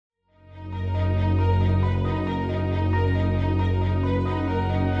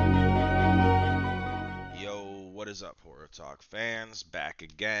Talk fans, back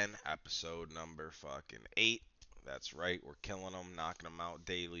again, episode number fucking 8. That's right, we're killing them, knocking them out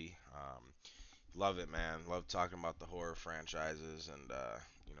daily. Love it, man. Love talking about the horror franchises and,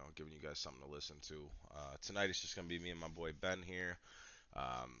 giving you guys something to listen to. Tonight it's just going to be me and my boy Ben here.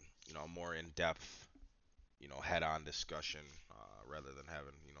 More in depth, head on discussion rather than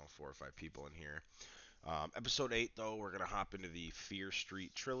having, four or five people in here. Episode 8, though, we're going to hop into the Fear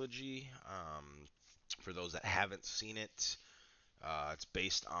Street Trilogy. For those that haven't seen it, it's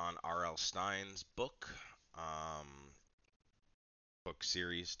based on R.L. Stine's um, book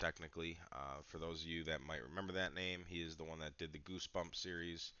series, technically. For those of you that might remember that name, he is the one that did the Goosebumps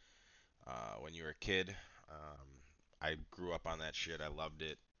series when you were a kid. I grew up on that shit. I loved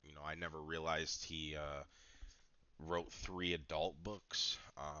it. I never realized he wrote three adult books,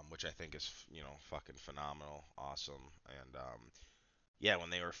 which I think is, fucking phenomenal, awesome. And yeah,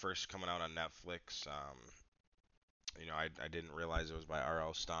 when they were first coming out on Netflix, I didn't realize it was by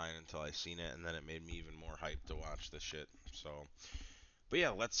R.L. Stine until I seen it, and then it made me even more hyped to watch this shit. So, but yeah,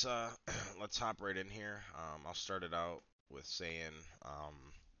 let's let's hop right in here. I'll start it out with saying,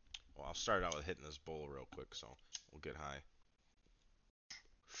 I'll start out with hitting this bowl real quick, so we'll get high.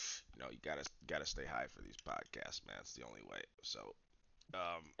 You gotta stay high for these podcasts, man. It's the only way. So,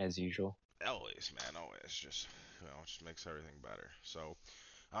 as usual. always, man, always. Just just makes everything better. So,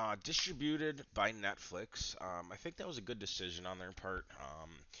 distributed by Netflix. I think that was a good decision on their part.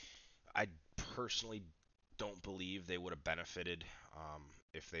 I personally don't believe they would have benefited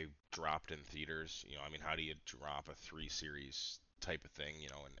if they dropped in theaters. How do you drop a three series type of thing,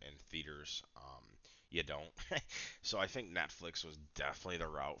 in theaters? You don't. So I think Netflix was definitely the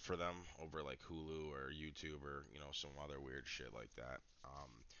route for them over like Hulu or YouTube or some other weird shit like that.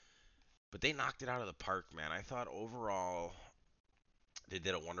 But they knocked it out of the park, man. I thought overall they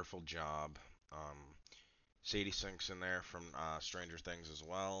did a wonderful job. Um, Sadie Sink's in there from Stranger Things as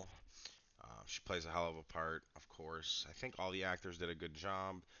well. She plays a hell of a part, of course. I think all the actors did a good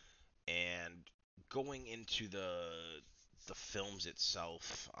job. And going into the films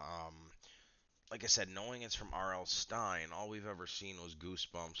itself, like I said, knowing it's from R.L. Stine, all we've ever seen was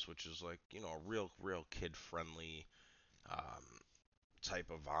Goosebumps, which is like a real kid friendly um, type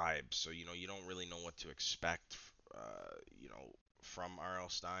of vibe. So you don't really know what to expect, you know, from R.L.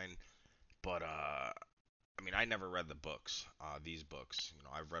 Stine. But I never read the books, these books.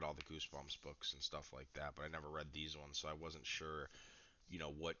 I've read all the Goosebumps books and stuff like that, but I never read these ones, so I wasn't sure,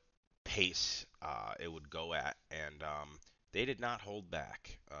 what pace it would go at, and they did not hold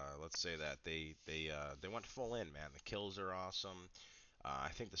back. Let's say that they went full in, man. The kills are awesome. I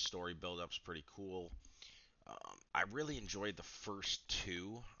think the story build-up's pretty cool. I really enjoyed the first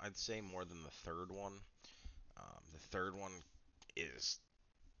two, I'd say, more than the third one. The third one is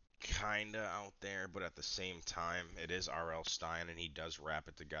kinda out there, but at the same time, it is R.L. Stine, and he does wrap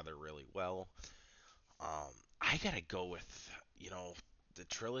it together really well. I gotta go with the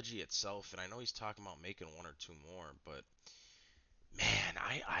trilogy itself, and I know he's talking about making one or two more, but man,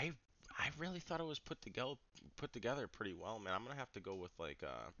 I really thought it was put together pretty well, man. I'm gonna have to go with like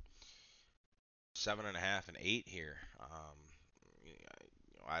 7.5 and 8 here.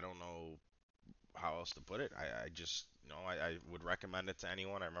 I don't know how else to put it. I just, I would recommend it to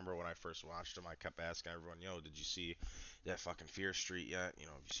anyone. I remember when I first watched them, I kept asking everyone, did you see that fucking Fear Street yet? Have you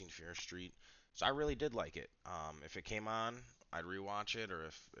seen Fear Street? So I really did like it. If it came on, I'd rewatch it, or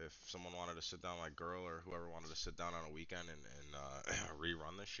if someone wanted to sit down, like girl or whoever wanted to sit down on a weekend and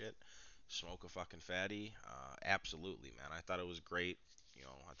rerun this shit, smoke a fucking fatty, absolutely, man. I thought it was great.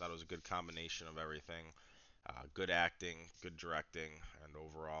 I thought it was a good combination of everything. Good acting, good directing, and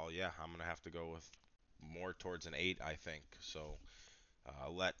overall, yeah, I'm gonna have to go with more towards an 8, I think. So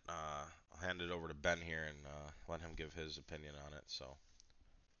I'll hand it over to Ben here and let him give his opinion on it. So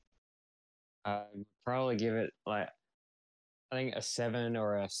I'd probably give it like I think a 7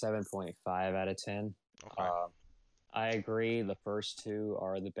 or a 7.5 out of 10. okay. Uh, I agree. The first two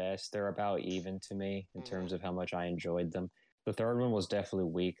are the best. They're about even to me in terms Hmm. of how much I enjoyed them. The third one was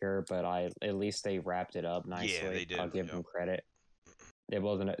definitely weaker, but I at least they wrapped it up Yeah, they nicely. did. I'll give Yep. them credit. There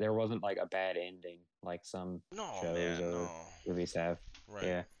wasn't like a bad ending like some No, shows man, or no. movies have. Right.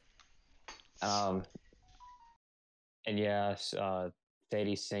 Yeah. Um, and yeah,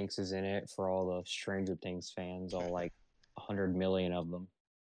 Sadie Sinks is in it for all the Stranger Things fans, all like 100 million of them.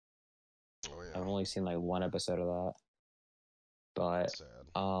 Oh I've yeah. only seen like one episode of that, but Sad.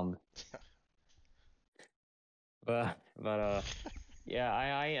 um, but yeah,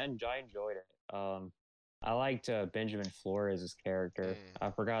 I enjoyed it. I liked Benjamin Flores' character. Mm.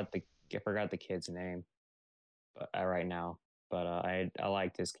 I forgot the kid's name, but right now, but I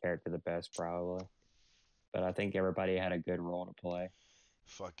liked his character the best probably. but I think everybody had a good role to play.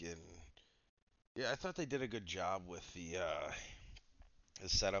 Fucking yeah, I thought they did a good job with the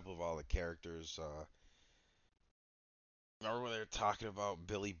setup of all the characters. Remember when they were talking about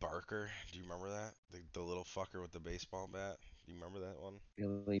Billy Barker? Do you remember that? The little fucker with the baseball bat. Do you remember that one?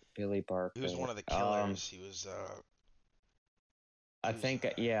 Billy He was Barker. one of the killers. He was I he was think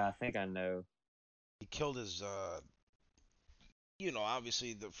yeah, I think I know. he killed his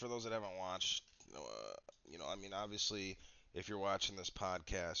obviously for those that haven't watched, I mean obviously if you're watching this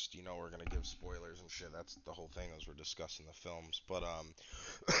podcast, we're gonna give spoilers and shit. That's the whole thing as we're discussing the films. But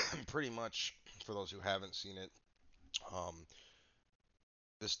pretty much for those who haven't seen it, um,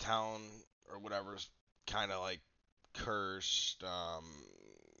 this town or whatever's kind of like cursed.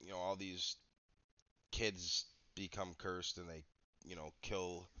 All these kids become cursed and they,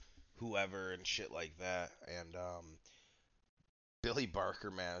 kill whoever and shit like that. And Billy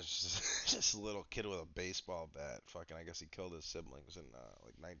Barker, man, is just a little kid with a baseball bat. Fucking, I guess he killed his siblings in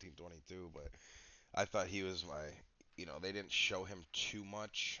like 1922. But I thought he was they didn't show him too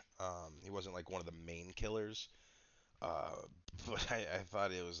much. He wasn't like one of the main killers. Uh, but I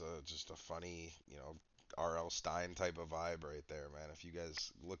thought it was just a funny, R.L. Stine type of vibe right there, man. If you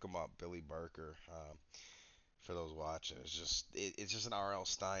guys look him up, Billy Barker, for those watching, it's just an R.L.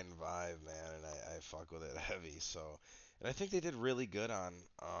 Stine vibe, man, and I fuck with it heavy. So, and I think they did really good on,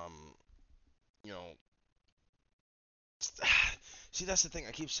 you know, see that's the thing.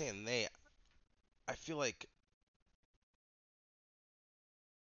 I keep saying they. I feel like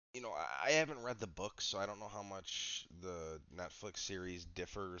I haven't read the book, so I don't know how much the Netflix series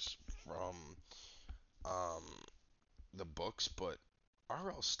differs from um the books, but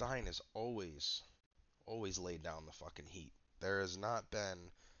R.L. Stine has always laid down the fucking heat. There has not been,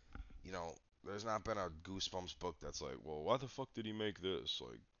 you know, there's not been a Goosebumps book that's like, well, why the fuck did he make this?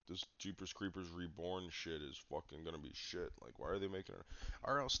 Like, this Jeepers Creepers Reborn shit is fucking gonna be shit. Like, why are they making it?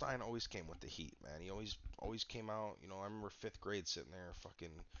 R.L. Stine always came with the heat, man. He always came out. I remember fifth grade sitting there,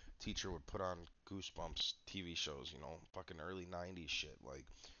 fucking teacher would put on Goosebumps TV shows. Fucking early '90s shit. Like,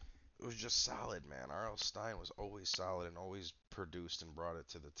 it was just solid, man. R.L. Stine was always solid and always produced and brought it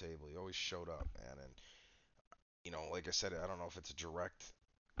to the table. He always showed up, man. And like I said, I don't know if it's a direct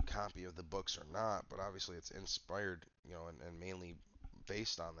copy of the books or not, but obviously it's inspired, and mainly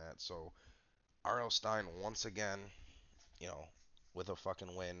based on that. So R.L. Stine once again, you know, with a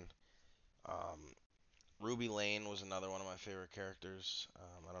fucking win. Um, Ruby Lane was another one of my favorite characters.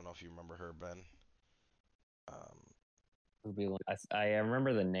 I don't know if you remember her, Ben. Um, I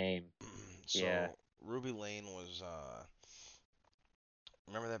remember the name. Yeah. so Ruby Lane was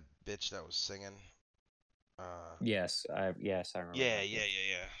remember that bitch that was singing? Uh, Yes, I remember yeah, that yeah, bitch.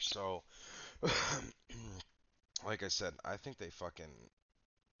 yeah, yeah. So, like I said, I think they fucking,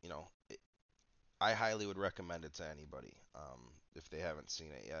 you know, it, I highly would recommend it to anybody, if they haven't seen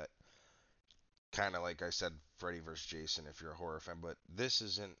it yet. Kind of like I said, Freddy vs. Jason, if you're a horror fan, but this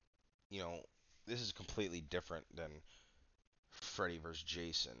isn't, you know, this is completely different than Freddy vs.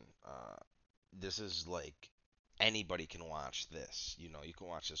 Jason. This is like anybody can watch this. You can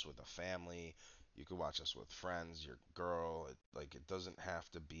watch this with a family. You can watch this with friends, your girl. It doesn't have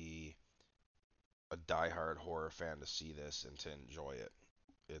to be a diehard horror fan to see this and to enjoy it.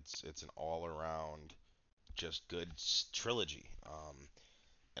 It's an all around just good trilogy.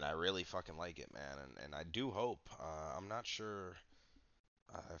 And I really fucking like it, man. And I do hope. I'm not sure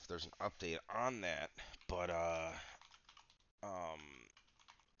if there's an update on that, but um,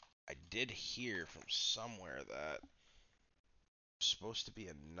 I did hear from somewhere that there's supposed to be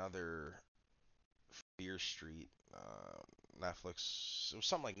another Fear Street. Netflix. It was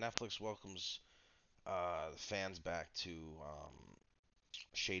something like Netflix welcomes fans back to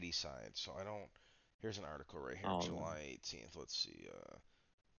Shady Side. So I don't. Here's an article right here, Oh no. July 18th. Let's see.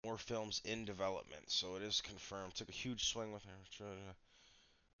 More films in development. So it is confirmed. Took a huge swing with her.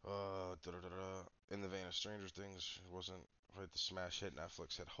 In the vein of Stranger Things, it wasn't quite the smash hit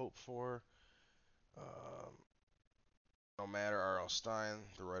Netflix had hoped for. Um, no matter, R.L. Stine,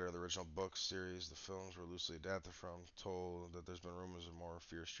 the writer of the original book series, the films were loosely adapted from, told that there's been rumors of more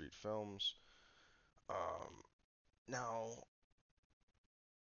Fear Street films. Um, now,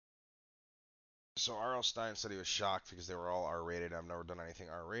 so R.L. Stine said he was shocked because they were all R-rated. I've never done anything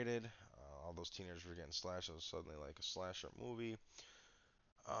R-rated. All those teenagers were getting slashed. It was suddenly like a slasher movie.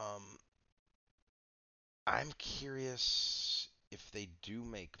 Um, I'm curious if they do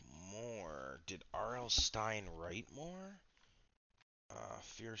make more. Did R.L. Stine write more?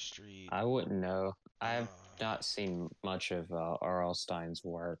 Fear Street. I wouldn't know. I've Uh, not seen much of R.L. Stine's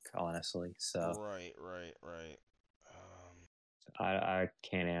work, honestly, so right. I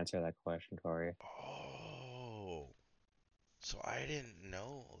can't answer that question for you. So I didn't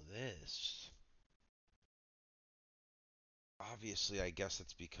know this. Obviously, I guess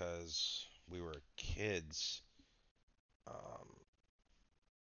it's because we were kids. Um,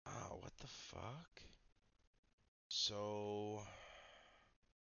 oh, what the fuck? So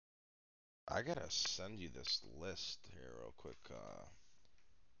I gotta send you this list here real quick.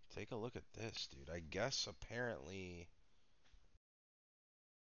 Take a look at this, dude. I guess apparently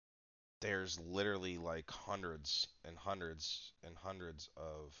there's literally like hundreds and hundreds and hundreds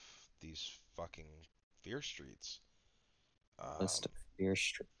of these fucking Fear Streets. List Um, of Fear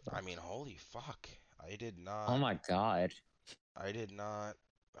Street I mean, books. holy fuck. I did Oh not, my God. I did not,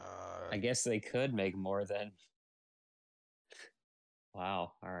 uh, I guess they could make more than.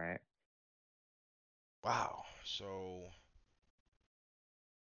 Wow. All right. wow. So,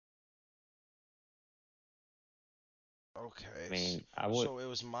 I okay. mean, I would. So it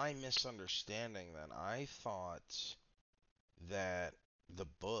was my misunderstanding then. I thought that the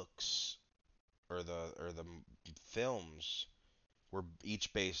books or the films were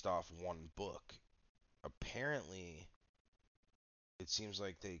each based off one book. Apparently, it seems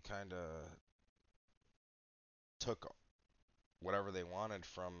like they kind of took whatever they wanted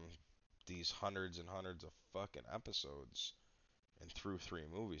from these hundreds and hundreds of fucking episodes and threw three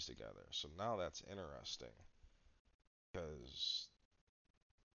movies together. So now that's interesting because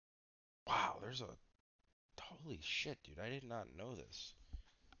wow, there's a holy shit, dude. I did not know this.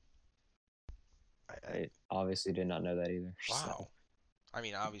 I I obviously did not know that either. wow. So I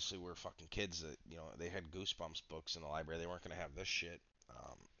mean, obviously we're fucking kids that they had Goosebumps books in the library. They weren't gonna have this shit.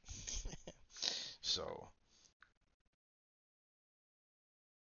 So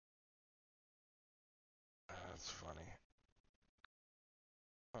that's funny.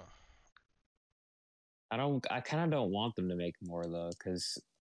 Huh. I don't. I kind of don't want them to make more though, because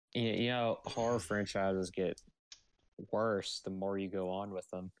horror franchises get worse the more you go on with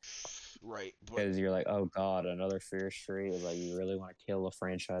them. Right, but Because you're like, oh God, another Fear Street. It's like you really want to kill a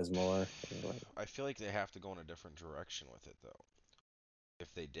franchise more. And you're like, I feel like they have to go in a different direction with it though.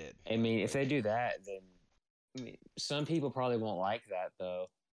 If they did, I mean, if they like, do that, then I mean, some people probably won't like that though.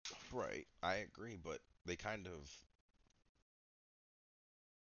 right, I agree, but they kind of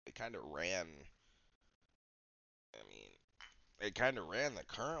ran. I mean, they kind of ran the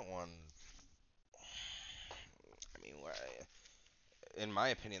current one. I mean, in my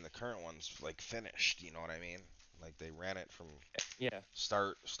opinion, the current one's like finished. You know what I mean? Like they ran it from Yeah.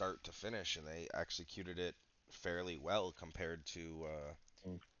 start to finish, and they executed it fairly well compared to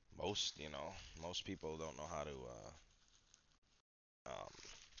Mm. most. Most people don't know how to um,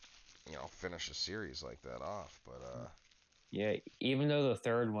 finish a series like that off. But Yeah, even though the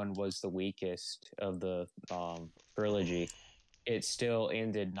third one was the weakest of the trilogy, it still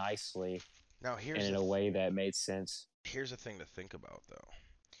ended nicely now and in a way that made sense. here's a thing to think about though.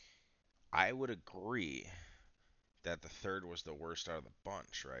 I would agree that the third was the worst out of the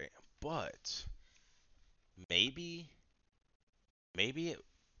bunch, right? But maybe maybe it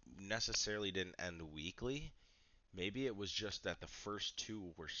necessarily didn't end weakly. Maybe it was just that the first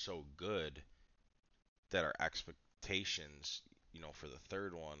two were so good that our expectations, for the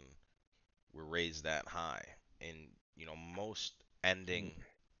third one were raised that high. And most ending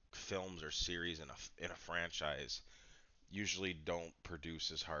films or series in a franchise usually don't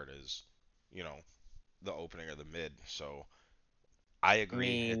produce as hard as, you know, the opening or the mid. So I I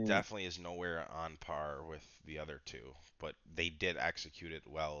agree. It mean, definitely is nowhere on par with the other two, but they did execute it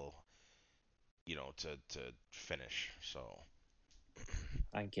well, to finish. So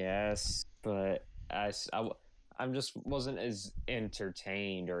I guess, but I'm just wasn't as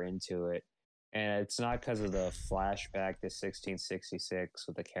entertained or into it. And it's not because of the flashback to 1666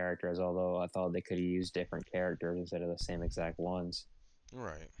 with the characters, although I thought they could have used different characters instead of the same exact ones.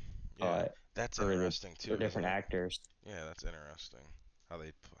 right, yeah, But that's for the interesting or too, isn't different it? actors, Yeah, that's interesting how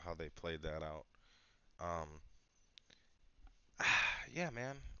they played that out. Um, yeah,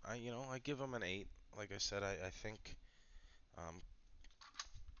 man. I give them an 8. Like I said, I think um,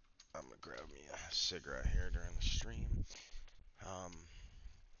 I'm gonna grab me a cigarette here during the stream. Um,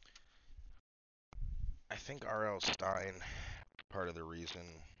 I think R.L. Stine, part of the reason,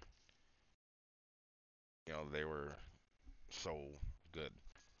 they were so good,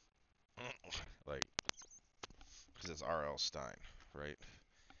 like, because it's R.L. Stine, right?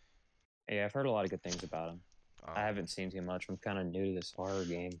 yeah, I've heard a lot of good things about him. I Um, haven't seen too much. I'm kind of new to this horror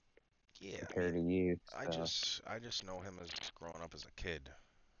game yeah, I compared mean, to you. I So just I just know him as growing up as a kid.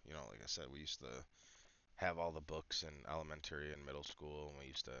 Like I said, we used to have all the books in elementary and middle school, and we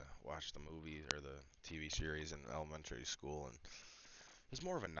used to watch the movies or the TV series in elementary school, and it was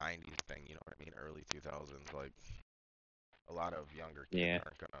more of a '90s thing, you know what I mean? Early 2000s, like A lot of younger kids Yeah.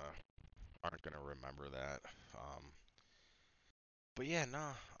 aren't gonna remember that. But yeah,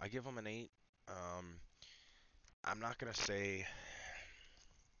 nah, I give them an 8. Um, I'm not gonna say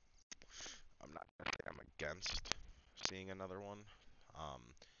I'm not gonna say I'm against seeing another one. Um,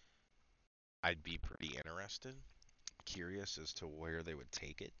 I'd be pretty interested, curious as to where they would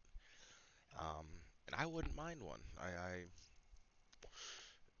take it. Um, and I wouldn't mind one.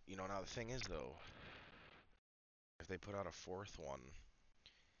 Now the thing is though, if they put out a fourth one,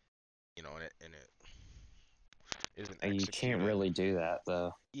 and it isn't You can't executed. really do that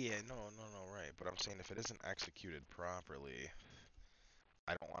though. Yeah, no, no, no, right. But I'm saying if it isn't executed properly,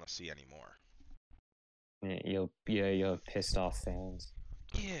 I don't want to see any more. You'll have pissed off fans.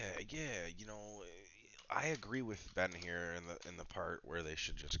 Yeah, yeah. I agree with Ben here in the part where they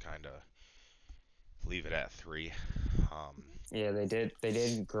should just kind of leave it at 3. Um, Yeah, they did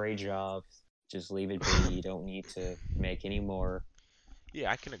a great job. Just leave it be. You don't need to make any more.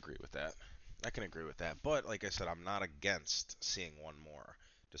 yeah, I can agree with that. I can agree with that. But like I said, I'm not against seeing one more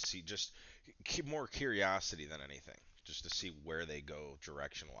to see just more curiosity than anything, just to see where they go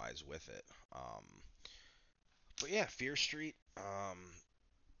direction wise with it. But yeah, Fear Street.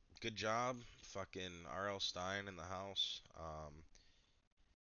 Good job, fucking R.L. Stine in the house.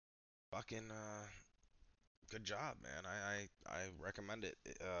 Fucking good job, man. I recommend it.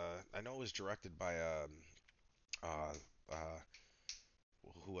 I know it was directed by uh, uh,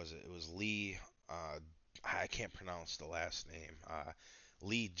 who was it? It was Leigh. Uh, I can't pronounce the last name.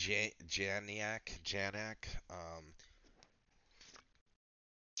 Leigh Janiak.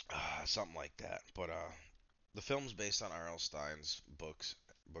 Something like that. But the film's based on R.L. Stine's book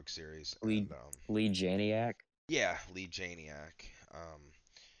series, Leigh and Leigh Janiak. yeah, Leigh Janiak.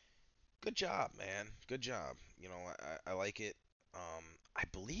 Good job, man. Good job. I like it. I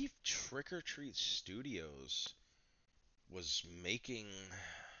believe Trick or Treat Studios was making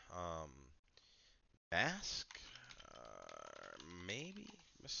um, Mask. Maybe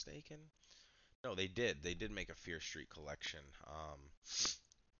mistaken. No, they did. They did make a Fear Street collection.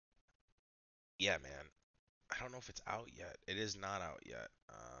 Yeah, man. I don't know if it's out yet. It is not out yet.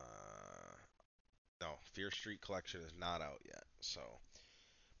 No, Fear Street collection is not out yet. So,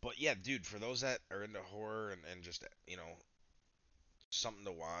 but yeah, dude, for those that are into horror and just something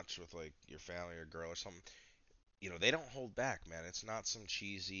to watch with like your family or girl or something, they don't hold back, man. It's not some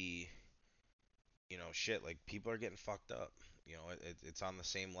cheesy, shit. Like people are getting fucked up. It's on the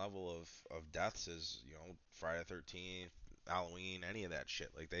same level of deaths as Friday the 13th, Halloween, any of that shit.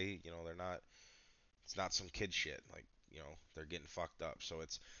 Like they're not. It's not some kid shit. Like they're getting fucked up. So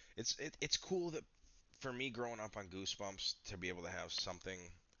it's cool that for me growing up on Goosebumps to be able to have something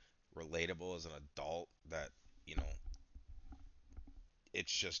relatable as an adult that you know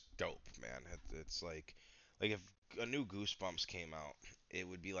it's just dope, man. It's like if a new Goosebumps came out, it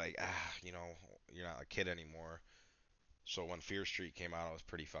would be like, you're not a kid anymore. So when Fear Street came out, I was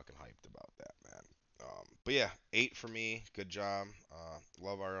pretty fucking hyped about that, man. But yeah, 8 for me. Good job.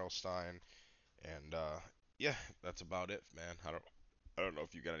 Love R.L. Stine, and yeah, that's about it, man. I don't know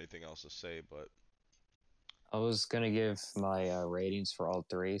if you got anything else to say, but I was gonna give my ratings for all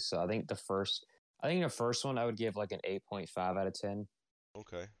three. So I think the first one I would give like an 8.5 out of 10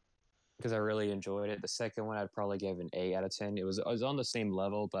 okay, because I really enjoyed it. The second one I'd probably give an 8 out of 10. It was on the same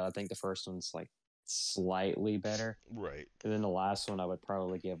level, but I think the first one's like slightly better. right, And then the last one I would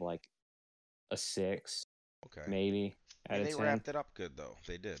probably give like a 6 okay. maybe I out mean, of they 10. wrapped it up good though.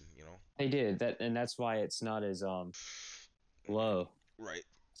 They did. They did that, and that's why it's not as low. Right.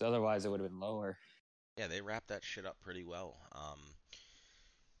 So otherwise, it would have been lower. Yeah, they wrapped that shit up pretty well.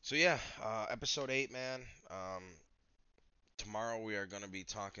 So yeah, episode 8, man. Tomorrow we are going to be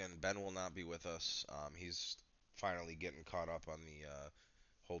talking. Ben will not be with us. He's finally getting caught up on the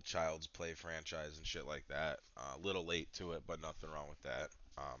whole Child's Play franchise and shit like that. A little late to it, but nothing wrong with that.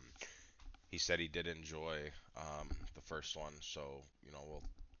 He said he did enjoy the first one, so we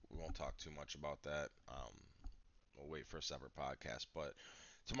won't talk too much about that. We'll wait for a separate podcast, but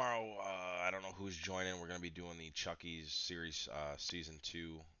tomorrow I don't know who's joining. We're gonna be doing the Chucky's series season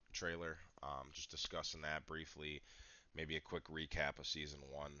 2 trailer. Just discussing that briefly, maybe a quick recap of season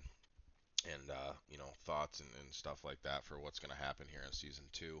 1, and thoughts and stuff like that for what's gonna happen here in season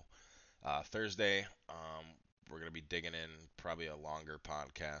 2. Thursday, we're gonna be digging in probably a longer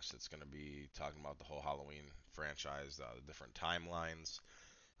podcast. It's gonna be talking about the whole Halloween franchise, the different timelines.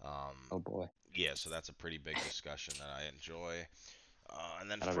 Um, Oh boy, yeah, so that's a pretty big discussion that I enjoy. And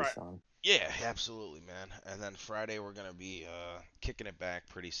then that'll be fun. yeah, absolutely, man. And then Friday we're gonna be kicking it back,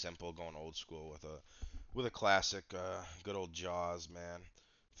 pretty simple, going old school with a classic, good old Jaws, man.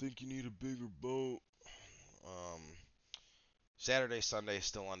 Think you need a bigger boat. Um, Saturday, Sunday,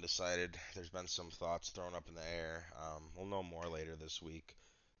 still undecided. There's been some thoughts thrown up in the air. We'll know more later this week.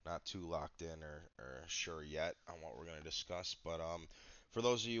 Not too locked in or sure yet on what we're gonna discuss. But for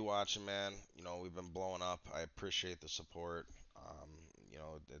those of you watching, man, we've been blowing up. I appreciate the support. Um,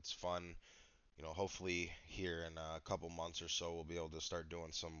 it's fun. Hopefully here in a couple months or so, we'll be able to start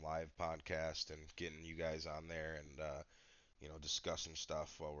doing some live podcast and getting you guys on there and discussing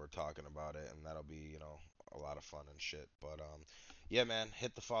stuff while we're talking about it, and that'll be, a lot of fun and shit. But yeah, man,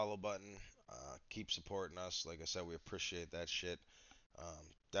 hit the follow button. Keep supporting us. Like I said, we appreciate that shit.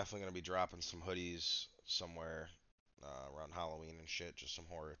 Definitely gonna be dropping some hoodies somewhere around Halloween and shit. Just some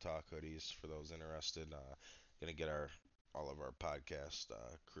horror talk hoodies for those interested. Gonna get our all of our podcast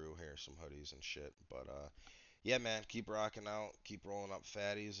crew here some hoodies and shit. But yeah, man, keep rocking out, keep rolling up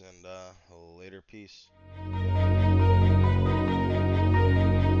fatties, and later, peace.